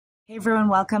Hey everyone,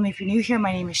 welcome. If you're new here,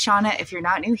 my name is Shauna. If you're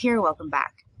not new here, welcome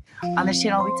back. On this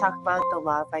channel, we talk about the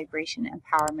law of vibration,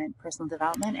 empowerment, personal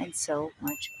development, and so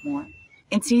much more.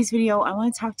 In today's video, I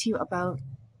want to talk to you about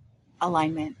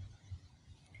alignment.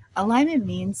 Alignment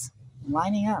means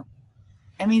lining up.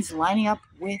 It means lining up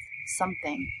with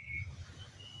something.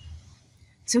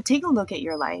 So take a look at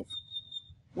your life.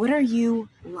 What are you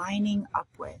lining up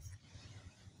with?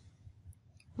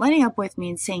 Lining up with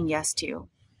means saying yes to.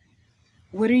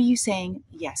 What are you saying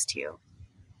yes to?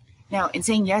 Now, in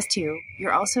saying yes to,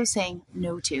 you're also saying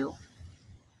no to.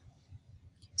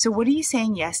 So what are you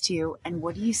saying yes to and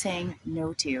what are you saying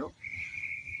no to?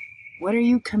 What are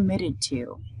you committed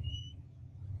to?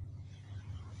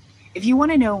 If you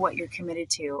want to know what you're committed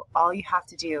to, all you have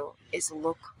to do is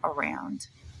look around.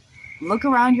 Look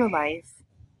around your life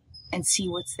and see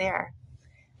what's there.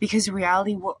 Because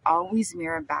reality will always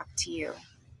mirror back to you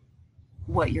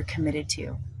what you're committed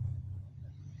to.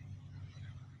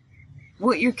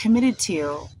 What you're committed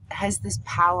to has this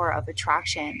power of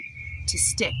attraction to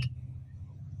stick.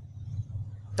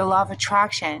 The law of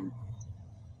attraction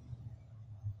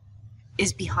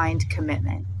is behind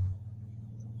commitment.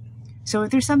 So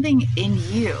if there's something in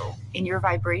you, in your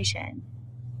vibration,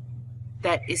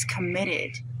 that is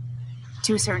committed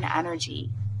to a certain energy,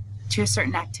 to a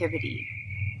certain activity,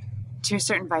 to a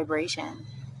certain vibration,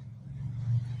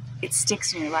 it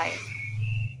sticks in your life.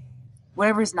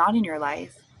 Whatever is not in your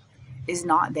life is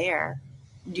not there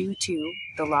due to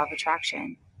the law of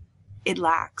attraction. It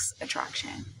lacks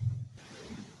attraction.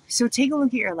 So take a look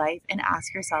at your life and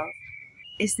ask yourself,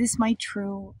 is this my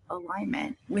true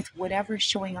alignment with whatever's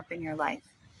showing up in your life?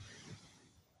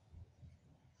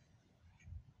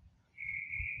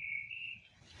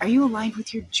 Are you aligned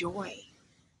with your joy?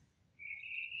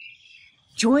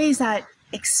 Joy is that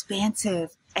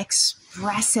expansive,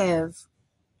 expressive,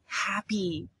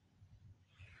 happy,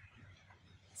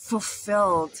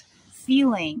 fulfilled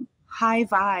feeling, high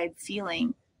vibe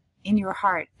feeling in your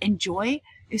heart. And joy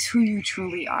is who you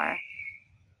truly are.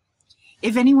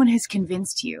 If anyone has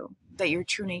convinced you that your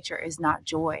true nature is not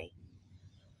joy,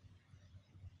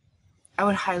 I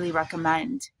would highly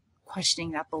recommend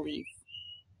questioning that belief.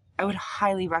 I would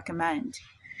highly recommend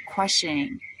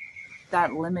questioning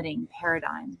that limiting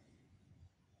paradigm.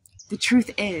 The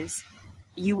truth is,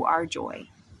 you are joy.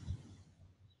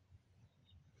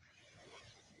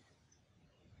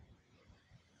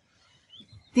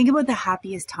 Think about the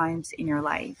happiest times in your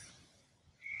life.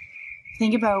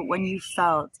 Think about when you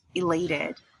felt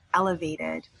elated,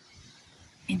 elevated,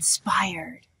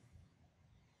 inspired.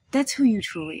 That's who you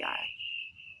truly are.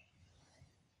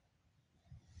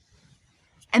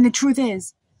 And the truth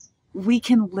is, we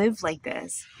can live like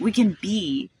this. We can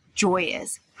be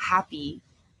joyous, happy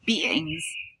beings.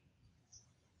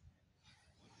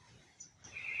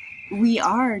 We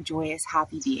are joyous,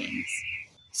 happy beings.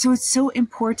 So it's so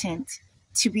important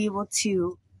to be able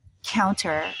to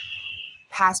counter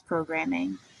past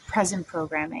programming, present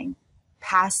programming,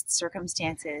 past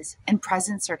circumstances, and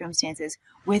present circumstances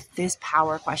with this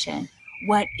power question.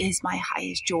 What is my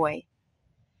highest joy?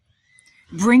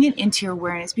 Bring it into your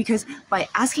awareness, because by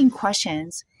asking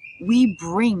questions, we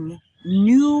bring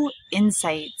new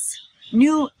insights,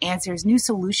 new answers, new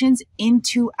solutions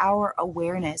into our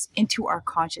awareness, into our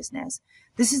consciousness.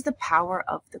 This is the power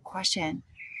of the question.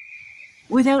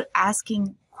 Without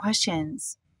asking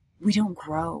questions, we don't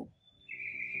grow.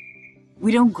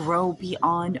 We don't grow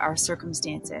beyond our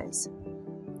circumstances.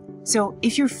 So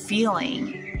if you're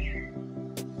feeling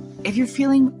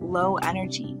low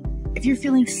energy, if you're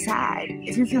feeling sad,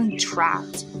 if you're feeling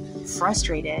trapped,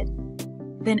 frustrated,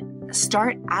 then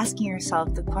start asking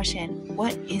yourself the question,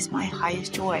 what is my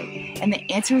highest joy? And the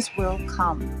answers will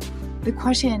come. The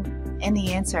question and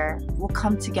the answer will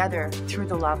come together through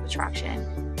the law of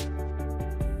attraction.